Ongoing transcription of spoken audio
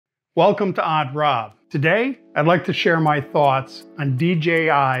Welcome to Odd Rob. Today, I'd like to share my thoughts on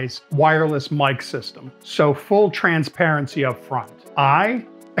DJI's wireless mic system. So full transparency up front. I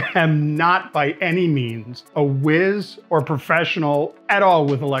am not by any means a whiz or professional at all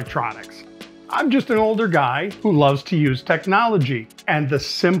with electronics. I'm just an older guy who loves to use technology, and the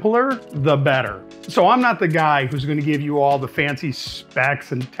simpler, the better. So I'm not the guy who's going to give you all the fancy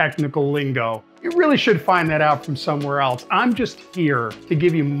specs and technical lingo. You really should find that out from somewhere else. I'm just here to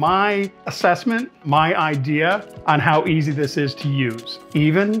give you my assessment, my idea on how easy this is to use,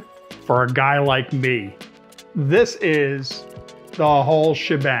 even for a guy like me. This is the whole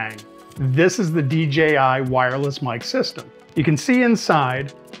shebang. This is the DJI wireless mic system. You can see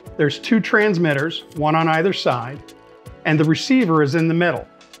inside, there's two transmitters, one on either side, and the receiver is in the middle.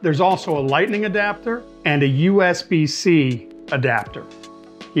 There's also a lightning adapter and a USB-C adapter,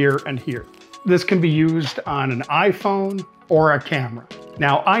 here and here. This can be used on an iPhone or a camera.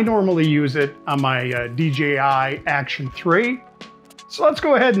 Now, I normally use it on my DJI Action 3, so let's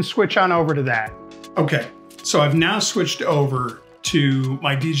go ahead and switch on over to that. Okay, so I've now switched over to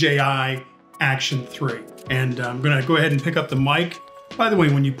my DJI Action 3, and I'm gonna go ahead and pick up the mic. By the way,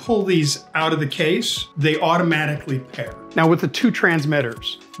 when you pull these out of the case, they automatically pair. Now with the two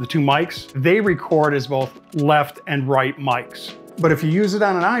transmitters, the two mics, they record as both left and right mics. But if you use it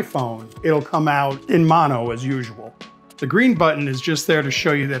on an iPhone, it'll come out in mono as usual. The green button is just there to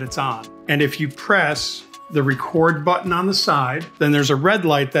show you that it's on. And if you press the record button on the side, then there's a red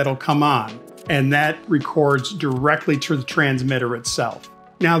light that'll come on, and that records directly to the transmitter itself.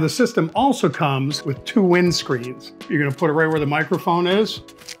 Now the system also comes with two windscreens. You're gonna put it right where the microphone is,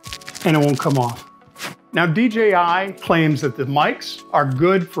 and it won't come off. Now DJI claims that the mics are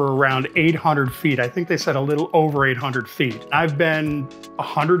good for around 800 feet. I think they said a little over 800 feet. I've been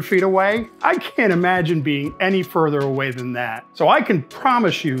 100 feet away. I can't imagine being any further away than that. So I can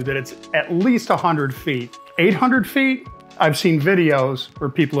promise you that it's at least 100 feet. 800 feet? I've seen videos where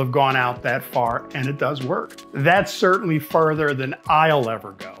people have gone out that far, and it does work. That's certainly further than I'll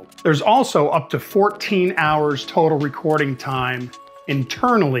ever go. There's also up to 14 hours total recording time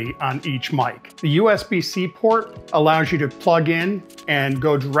internally on each mic. The USB-C port allows you to plug in and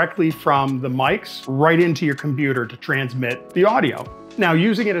go directly from the mics right into your computer to transmit the audio. Now,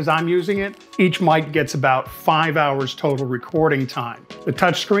 using it as I'm using it, each mic gets about 5 hours total recording time. The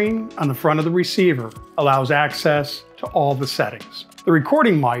touchscreen on the front of the receiver allows access to all the settings. The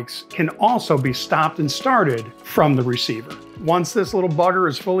recording mics can also be stopped and started from the receiver. Once this little bugger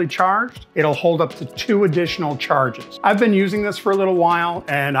is fully charged, it'll hold up to 2 additional charges. I've been using this for a little while,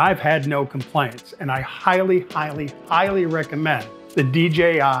 and I've had no complaints, and I highly, highly, highly recommend the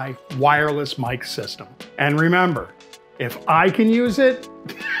DJI wireless mic system. And remember, if I can use it,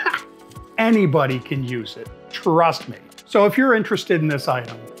 anybody can use it. Trust me. So if you're interested in this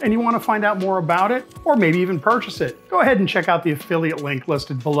item and you want to find out more about it, or maybe even purchase it, go ahead and check out the affiliate link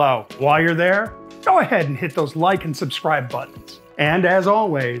listed below. While you're there, go ahead and hit those like and subscribe buttons. And as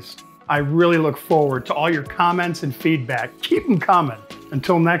always, I really look forward to all your comments and feedback. Keep them coming.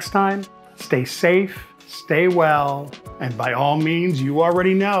 Until next time, stay safe, stay well, and by all means, you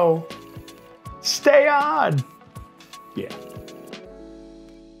already know, stay odd. Yeah.